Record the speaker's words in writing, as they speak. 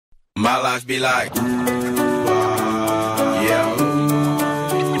My life be like, yeah.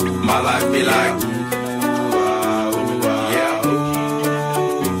 My life be like, yeah.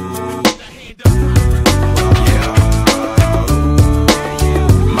 Yeah.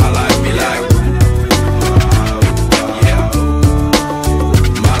 My life be like, yeah.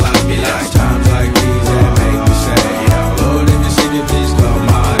 My life be like times like these that make me say, yeah. Lord, if you see me, please come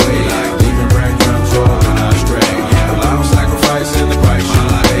my way. Like leaving breadcrumbs rolling astray. Yeah, well, I'm sacrificing the Christ. My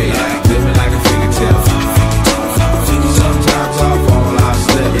life be like living like a fingertip. Sometimes I fall, I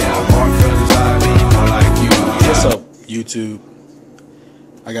slip. Yeah, more friends I need, more like you. Yeah. What's up, YouTube?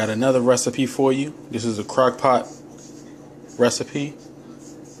 I got another recipe for you. This is a crockpot recipe.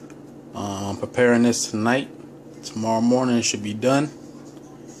 I'm preparing this tonight. Tomorrow morning it should be done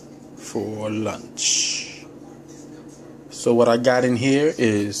for lunch. So what I got in here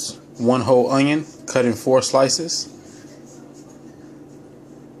is 1 whole onion cut in 4 slices,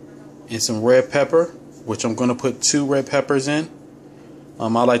 and some red pepper, which I'm going to put 2 red peppers in. I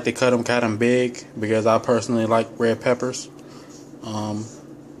like to cut them kind of big because I personally like red peppers.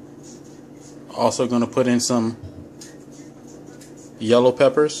 Also going to put in some yellow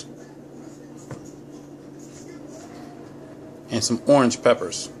peppers and some orange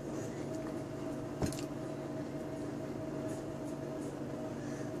peppers.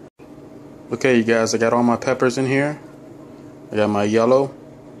 Okay, you guys, I got all my peppers in here. I got my yellow,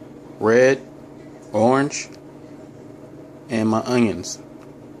 red, orange, and my onions.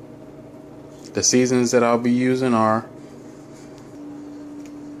 The seasons that I'll be using are,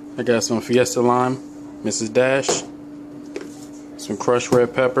 I got some Fiesta Lime, Mrs. Dash, some crushed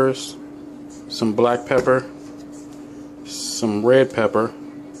red peppers, some black pepper, some red pepper,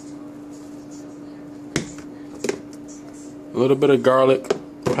 a little bit of garlic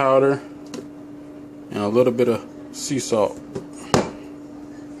powder, and a little bit of sea salt.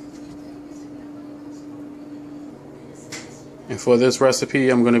 And for this recipe,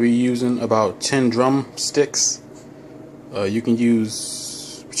 I'm going to be using about 10 drumsticks. You can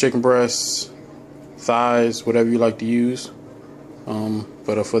use chicken breasts, thighs, whatever you like to use.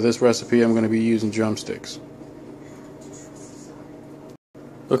 But for this recipe, I'm going to be using drumsticks.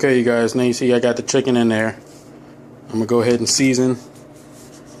 Okay, you guys, now you see I got the chicken in there. I'm going to go ahead and season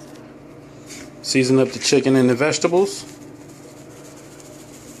up the chicken and the vegetables.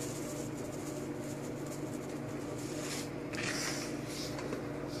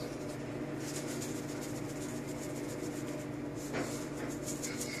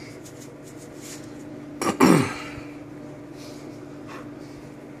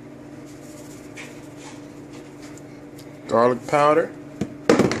 Garlic powder,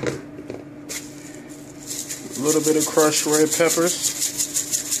 a little bit of crushed red peppers,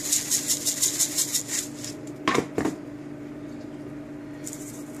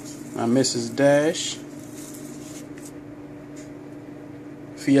 my Mrs. Dash,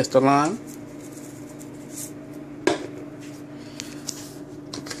 Fiesta Lime,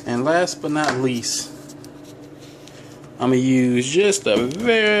 and last but not least, I'm going to use just a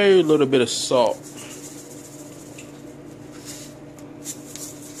very little bit of salt.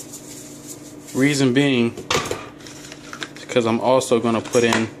 Reason being, because I'm also going to put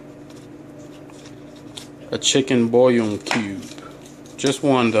in a chicken bouillon cube. Just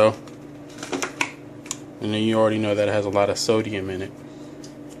one though. And then you already know that it has a lot of sodium in it.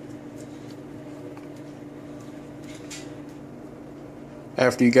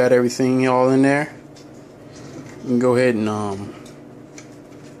 After you got everything all in there, you can go ahead and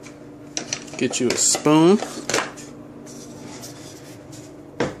get you a spoon.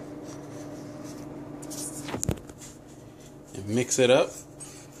 Mix it up,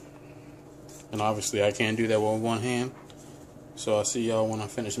 and obviously I can't do that with one hand, so I'll see y'all when I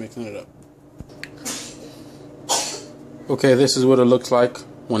finish mixing it up. Okay, this is what it looks like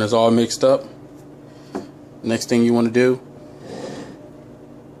when it's all mixed up. Next thing you want to do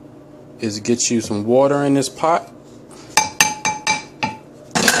is get you some water in this pot.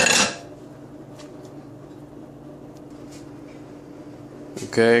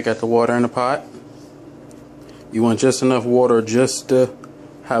 Okay, got the water in the pot. You want just enough water just to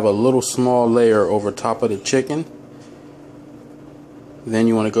have a little small layer over top of the chicken. Then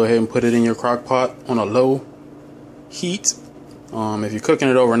you want to go ahead and put it in your crock pot on a low heat. If you're cooking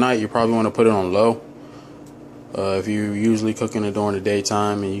it overnight, you probably want to put it on low. If you're usually cooking it during the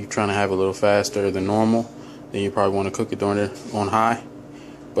daytime and you're trying to have it a little faster than normal, then you probably want to cook it on high.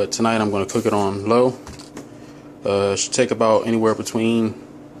 But tonight I'm going to cook it on low. It should take about anywhere between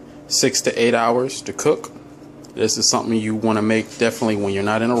 6 to 8 hours to cook. This is something you want to make definitely when you're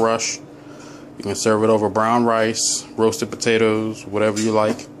not in a rush. You can serve it over brown rice, roasted potatoes, whatever you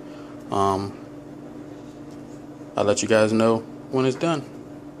like. I'll let you guys know when it's done.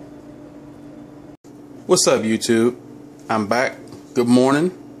 What's up, YouTube? I'm back. Good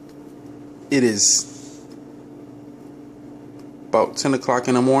morning. It is about 10 o'clock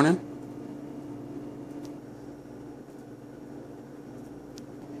in the morning.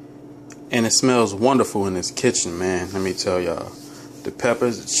 And it smells wonderful in this kitchen, man. Let me tell y'all. The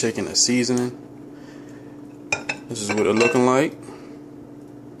peppers, the chicken, the seasoning. This is what it's looking like.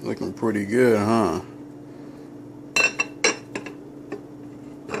 Looking pretty good, huh?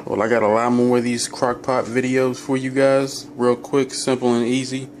 Well, I got a lot more of these CrockPot videos for you guys. Real quick, simple and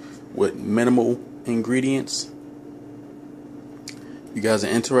easy with minimal ingredients. If you guys are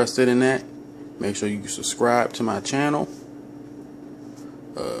interested in that, make sure you subscribe to my channel.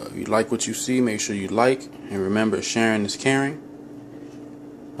 If you like what you see, make sure you like, and remember, sharing is caring.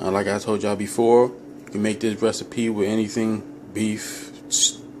 Like I told y'all before, you can make this recipe with anything: beef,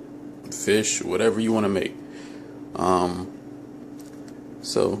 fish, whatever you want to make.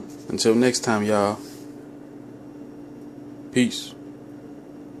 So until next time, y'all, peace.